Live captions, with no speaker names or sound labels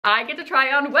I get to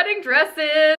try on wedding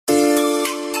dresses.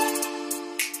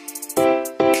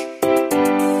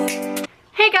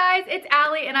 Hey guys, it's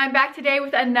Allie and I'm back today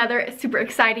with another super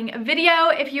exciting video.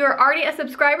 If you are already a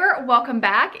subscriber, welcome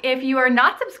back. If you are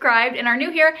not subscribed and are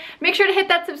new here, make sure to hit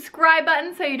that subscribe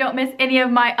button so you don't miss any of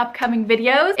my upcoming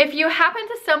videos. If you happen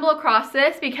to stumble across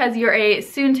this because you're a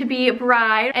soon-to-be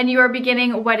bride and you are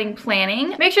beginning wedding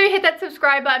planning, make sure you hit that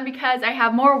subscribe button because I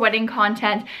have more wedding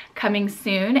content coming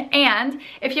soon. And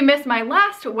if you missed my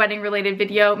last wedding related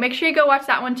video, make sure you go watch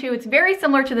that one too. It's very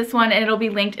similar to this one and it'll be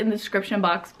linked in the description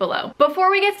box below.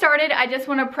 Before we get started, I just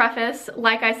want to preface,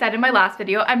 like I said in my last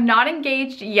video, I'm not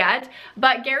engaged yet,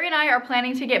 but Gary and I are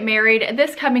planning to get married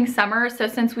this coming summer. So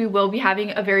since we will be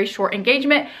having a very short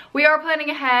engagement, we are planning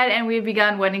ahead and we've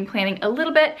begun wedding planning a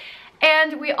little bit.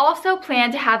 And we also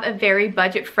plan to have a very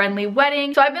budget-friendly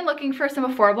wedding. So I've been looking for some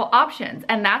affordable options,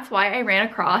 and that's why I ran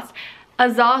across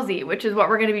Azazie, which is what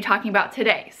we're going to be talking about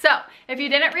today. So if you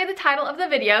didn't read the title of the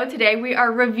video, today we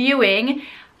are reviewing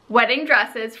wedding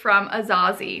dresses from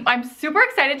Azazie. I'm super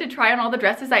excited to try on all the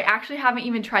dresses. I actually haven't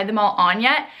even tried them all on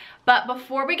yet. But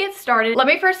before we get started, let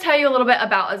me first tell you a little bit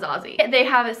about Azazie. They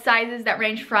have sizes that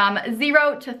range from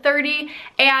 0 to 30,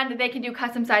 and they can do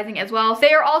custom sizing as well.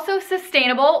 They are also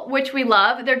sustainable, which we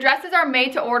love. Their dresses are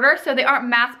made to order, so they aren't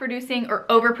mass producing or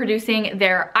overproducing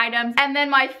their items. And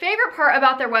then my favorite part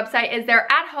about their website is their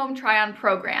at-home try-on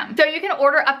program. So you can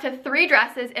order up to 3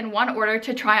 dresses in one order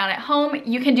to try on at home.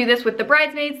 You can do this with the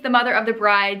bridesmaids, the mother of the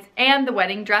brides, and the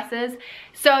wedding dresses.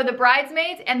 So the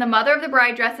bridesmaids and the mother of the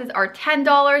bride dresses are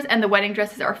 $10 and the wedding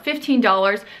dresses are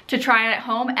 $15 to try on at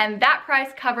home, and that price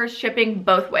covers shipping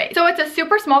both ways. So it's a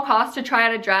super small cost to try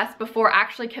out a dress before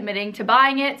actually committing to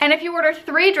buying it. And if you order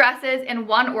 3 dresses in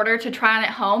one order to try on at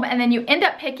home and then you end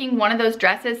up picking one of those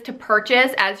dresses to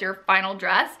purchase as your final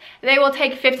dress, they will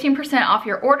take 15% off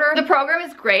your order. The program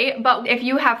is great, but if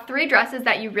you have 3 dresses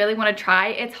that you really want to try,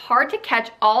 it's hard to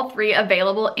catch all 3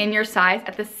 available in your size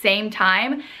at the same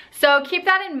time. So keep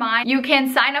that in mind. You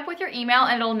can sign up with your email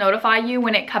and it'll notify you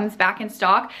when it comes back in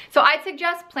stock. So I'd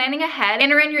suggest planning ahead.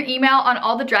 Enter in your email on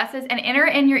all the dresses and enter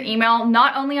in your email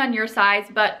not only on your size,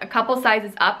 but a couple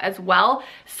sizes up as well.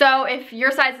 So if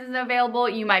your size isn't available,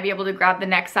 you might be able to grab the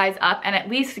next size up and at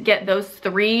least get those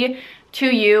 3 to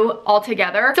you all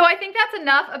together. So I think that's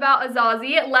enough about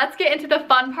Azazie. Let's get into the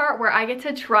fun part where I get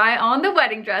to try on the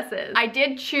wedding dresses. I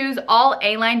did choose all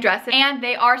A-line dresses and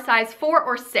they are size 4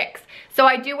 or 6. So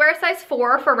I do wear a size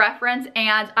 4 for reference,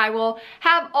 and I will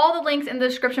have all the links in the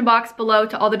description box below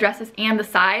to all the dresses and the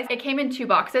size. It came in 2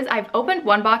 boxes. I've opened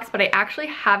one box, but I actually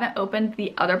haven't opened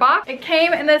the other box. It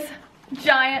came in this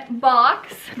giant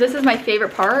box. This is my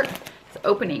favorite part, is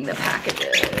opening the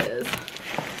packages.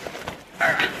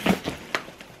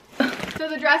 So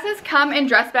the dresses come in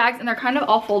dress bags and they're kind of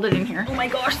all folded in here. Oh my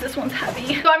gosh, this one's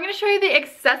heavy. So I'm gonna show you the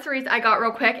accessories I got real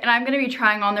quick, and I'm gonna be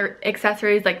trying on their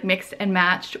accessories like mixed and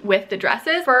matched with the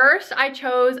dresses. First, I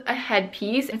chose a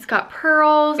headpiece. It's got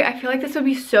pearls. I feel like this would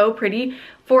be so pretty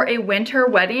for a winter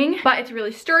wedding, but it's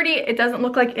really sturdy. It doesn't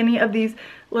look like any of these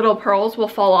little pearls will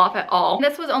fall off at all.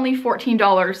 This was only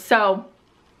 $14, so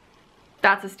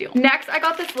that's a steal. Next, I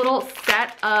got this little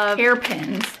set of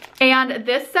hairpins. And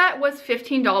this set was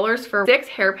 $15 for 6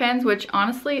 hairpins, which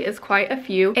honestly is quite a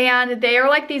few. And they are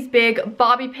like these big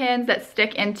bobby pins that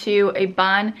stick into a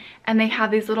bun, and they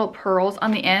have these little pearls on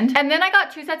the end. And then I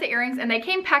got 2 sets of earrings, and they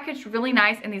came packaged really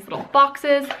nice in these little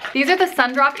boxes. These are the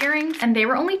Sundrop earrings, and they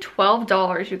were only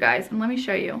 $12, you guys. And let me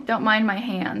show you. Don't mind my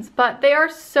hands, but they are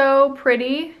so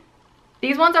pretty.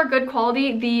 These ones are good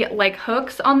quality. The like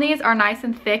hooks on these are nice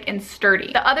and thick and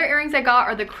sturdy. The other earrings I got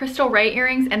are the Crystal Ray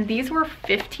earrings, and these were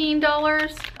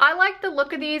 $15. I like the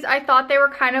look of these. I thought they were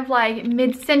kind of like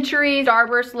mid-century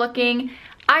starburst looking.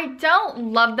 I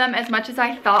don't love them as much as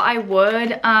I thought I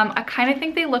would. I kind of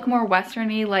think they look more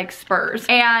westerny, like spurs.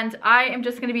 And I am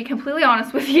just gonna be completely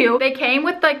honest with you. They came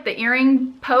with like the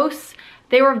earring posts.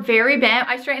 They were very bent.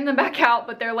 I straightened them back out,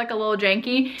 but they're like a little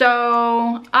janky.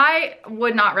 So I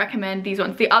would not recommend these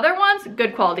ones. The other ones,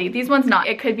 good quality. These ones not.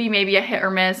 It could be maybe a hit or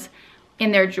miss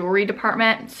in their jewelry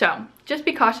department. So just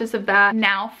be cautious of that.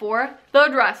 Now for the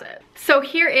dresses. So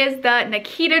here is the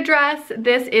Nikita dress.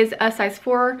 This is a size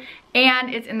 4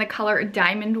 and it's in the color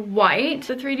diamond white.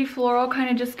 The 3D floral kind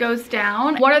of just goes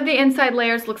down. One of the inside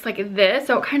layers looks like this,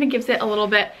 so it kind of gives it a little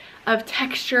bit of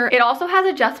texture. It also has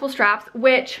adjustable straps,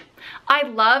 which I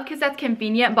love because that's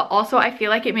convenient, but also I feel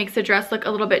like it makes the dress look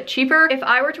a little bit cheaper. If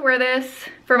I were to wear this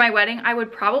for my wedding, I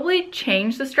would probably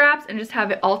change the straps and just have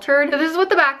it altered. So this is what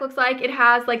the back looks like. It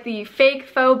has like the fake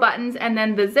faux buttons and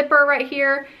then the zipper right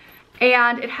here,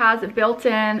 and it has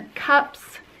built-in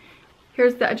cups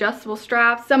Here's the adjustable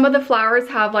straps. Some of the flowers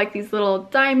have like these little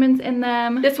diamonds in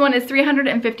them. This one is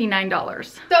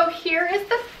 $359. So here is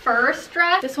the first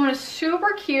dress. This one is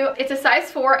super cute. It's a size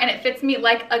 4 and it fits me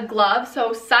like a glove.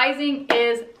 So sizing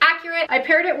is accurate. I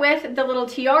paired it with the little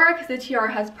tiara because the tiara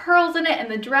has pearls in it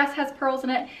and the dress has pearls in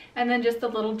it. And then just the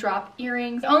little drop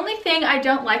earrings. The only thing I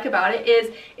don't like about it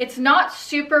is it's not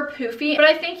super poofy, but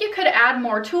I think you could add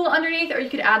more tulle underneath, or you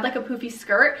could add like a poofy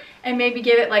skirt and maybe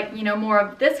give it like, you know, more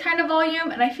of this kind of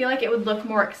volume, and I feel like it would look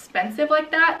more expensive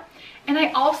like that. And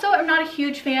I also am not a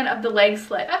huge fan of the leg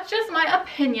slit. That's just my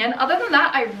opinion. Other than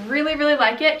that, I really, really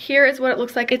like it. Here is what it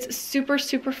looks like. It's super,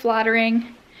 super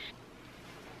flattering.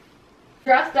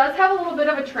 Dress does have a little bit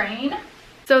of a train.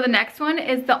 So the next one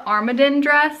is the Armadan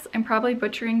dress. I'm probably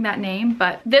butchering that name,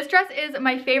 but this dress is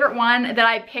my favorite one that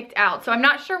I picked out. So I'm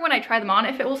not sure when I try them on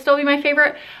if it will still be my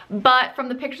favorite, but from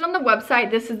the pictures on the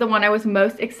website, this is the one I was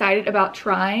most excited about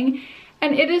trying.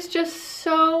 And it is just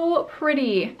so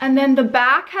pretty. And then the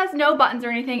back has no buttons or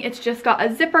anything. It's just got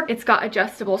a zipper. It's got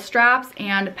adjustable straps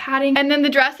and padding. And then the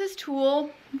dress is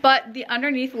tulle, but the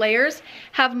underneath layers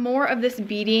have more of this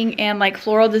beading and like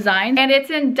floral design. And it's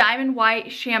in diamond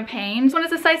white champagne. This one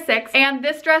is a size 6. And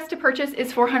this dress to purchase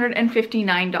is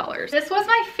 $459. This was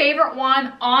my favorite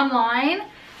one online,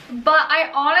 but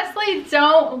I honestly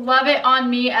don't love it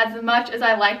on me as much as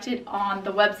I liked it on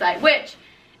the website, which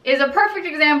is a perfect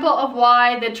example of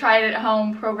why the Try It at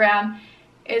Home program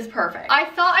is perfect. I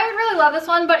thought I would really love this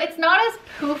one, but it's not as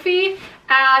poofy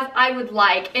as I would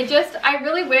like. I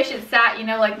really wish it sat, you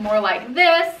know, like more like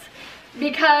this,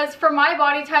 because for my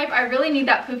body type, I really need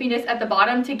that poofiness at the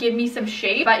bottom to give me some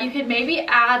shape, but you could maybe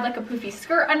add like a poofy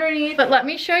skirt underneath. But let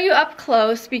me show you up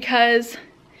close because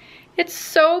it's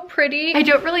so pretty. I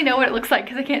don't really know what it looks like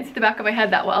because I can't see the back of my head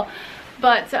that well,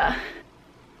 but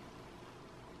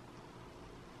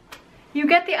you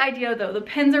get the idea though. The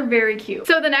pins are very cute.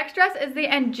 So the next dress is the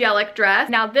Angelic dress.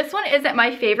 Now this one isn't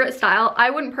my favorite style. I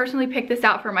wouldn't personally pick this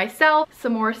out for myself.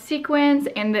 Some more sequins,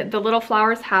 and the little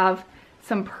flowers have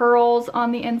some pearls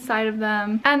on the inside of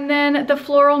them. And then the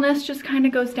floralness just kind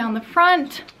of goes down the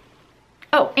front.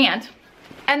 Oh,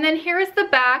 and then here is the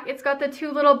back. It's got the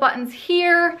 2 little buttons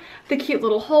here, the cute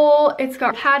little hole. It's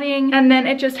got padding, and then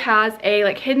it just has a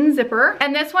like hidden zipper.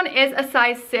 And this one is a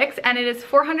size 6 and it is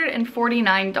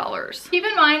 $449. Keep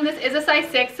in mind this is a size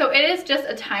 6, so it is just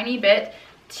a tiny bit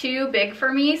too big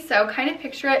for me. So kind of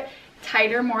picture it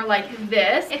tighter, more like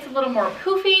this. It's a little more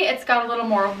poofy. It's got a little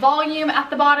more volume at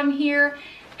the bottom here.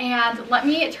 And let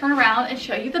me turn around and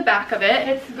show you the back of it.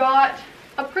 It's got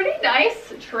a pretty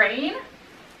nice train.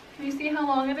 Can you see how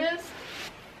long it is?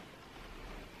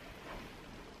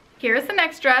 Here's the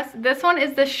next dress. This one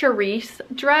is the Cherise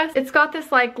dress. It's got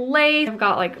this like lace. I've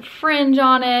got like fringe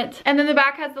on it. And then the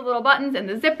back has the little buttons and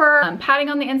the zipper, padding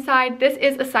on the inside. This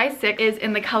is a size 6, is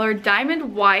in the color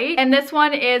diamond white. And this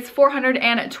one is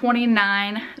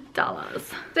 $429.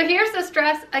 So here's this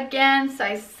dress, again,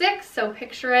 size 6. So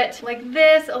picture it like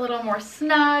this, a little more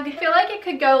snug. I feel like it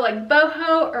could go like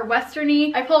boho or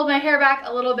westerny. I pulled my hair back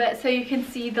a little bit so you can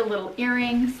see the little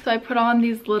earrings. So I put on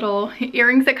these little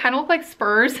earrings that kind of look like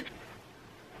spurs.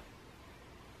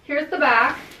 Here's the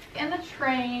back and the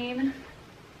train.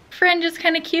 Fringe is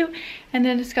kind of cute, and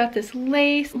then it's got this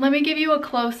lace. Let me give you a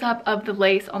close-up of the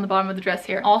lace on the bottom of the dress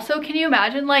here. Also, can you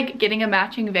imagine like getting a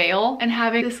matching veil and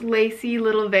having this lacy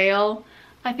little veil?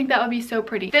 I think that would be so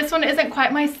pretty. This one isn't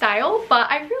quite my style,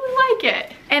 but I really like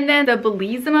it. And then the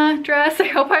Bellisima dress, I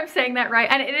hope I'm saying that right,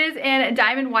 and it is in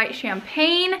diamond white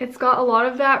champagne. It's got a lot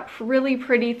of that really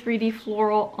pretty 3D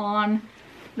floral on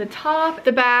the top.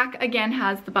 The back again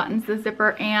has the buttons, the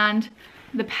zipper, and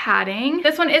the padding.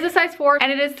 This one is a size 4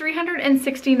 and it is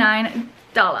 $369.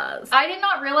 I did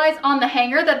not realize on the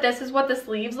hanger that this is what the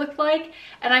sleeves look like,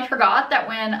 and I forgot that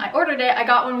when I ordered it I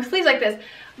got one with sleeves like this,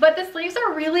 but the sleeves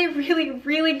are really, really,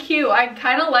 really cute. I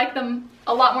kind of like them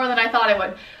a lot more than I thought I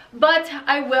would, but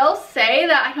I will say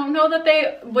that I don't know that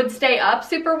they would stay up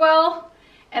super well,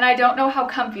 and I don't know how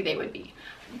comfy they would be,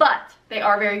 but they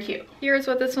are very cute. Here's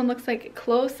what this one looks like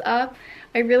close up.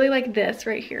 I really like this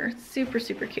right here. Super,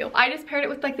 super cute. I just paired it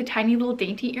with like the tiny little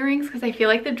dainty earrings because I feel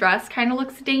like the dress kind of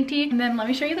looks dainty. And then let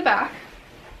me show you the back.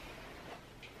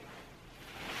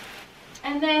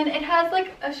 And then it has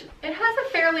like a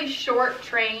fairly short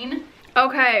train.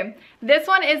 Okay, this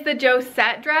one is the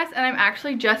Josette dress, and I'm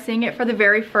actually just seeing it for the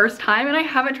very first time, and I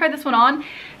haven't tried this one on.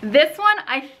 This one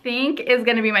I think is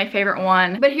gonna be my favorite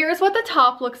one. But here's what the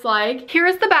top looks like.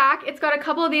 Here's the back. It's got a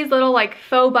couple of these little like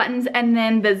faux buttons, and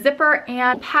then the zipper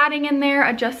and padding in there,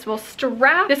 adjustable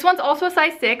strap. This one's also a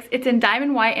size 6. It's in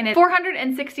diamond white and it's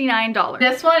 $469.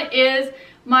 This one is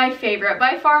my favorite,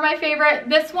 by far my favorite.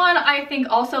 This one I think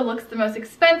also looks the most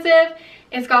expensive.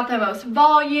 It's got the most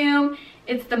volume.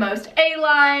 It's the most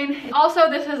A-line. Also,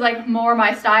 this is like more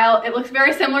my style. It looks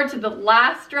very similar to the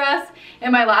last dress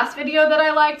in my last video that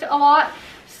I liked a lot.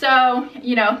 So,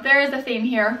 you know, there is a theme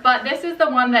here, but this is the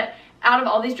one that out of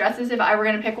all these dresses, if I were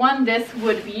gonna pick one, this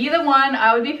would be the one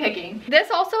I would be picking.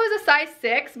 This also is a size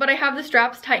 6, but I have the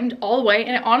straps tightened all the way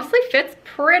and it honestly fits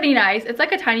pretty nice. It's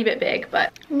like a tiny bit big,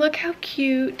 but look how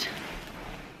cute.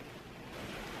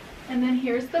 And then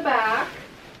here's the back.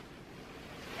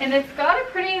 And it's got a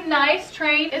pretty nice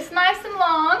train. It's nice and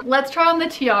long. Let's try on the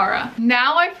tiara.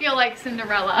 Now I feel like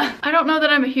Cinderella. I don't know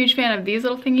that I'm a huge fan of these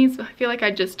little thingies, but I feel like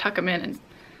I just tuck them in and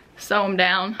sew them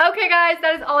down. Okay guys,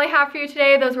 that is all I have for you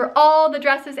today. Those were all the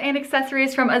dresses and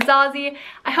accessories from Azazie.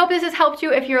 I hope this has helped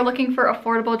you if you're looking for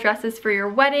affordable dresses for your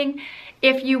wedding.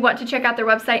 If you want to check out their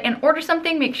website and order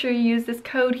something, make sure you use this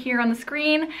code here on the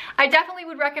screen. I definitely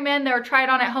would recommend their try it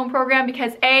on at home program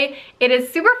because A, it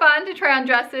is super fun to try on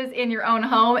dresses in your own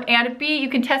home, and B, you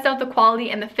can test out the quality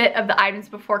and the fit of the items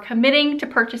before committing to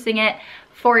purchasing it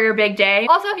for your big day.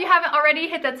 Also, if you haven't already,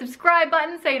 hit that subscribe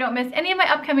button so you don't miss any of my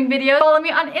upcoming videos. Follow me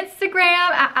on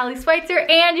Instagram at Allie Schweizer,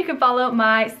 and you can follow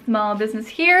my small business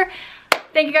here.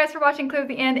 Thank you guys for watching clear to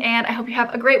the end, and I hope you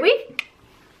have a great week.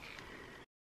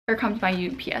 Here comes my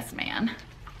UPS man.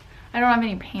 I don't have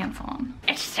any pants on.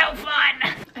 It's so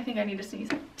fun. I think I need to sneeze.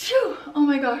 Phew. Oh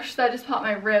my gosh, that just popped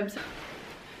my ribs.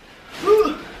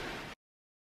 Ooh.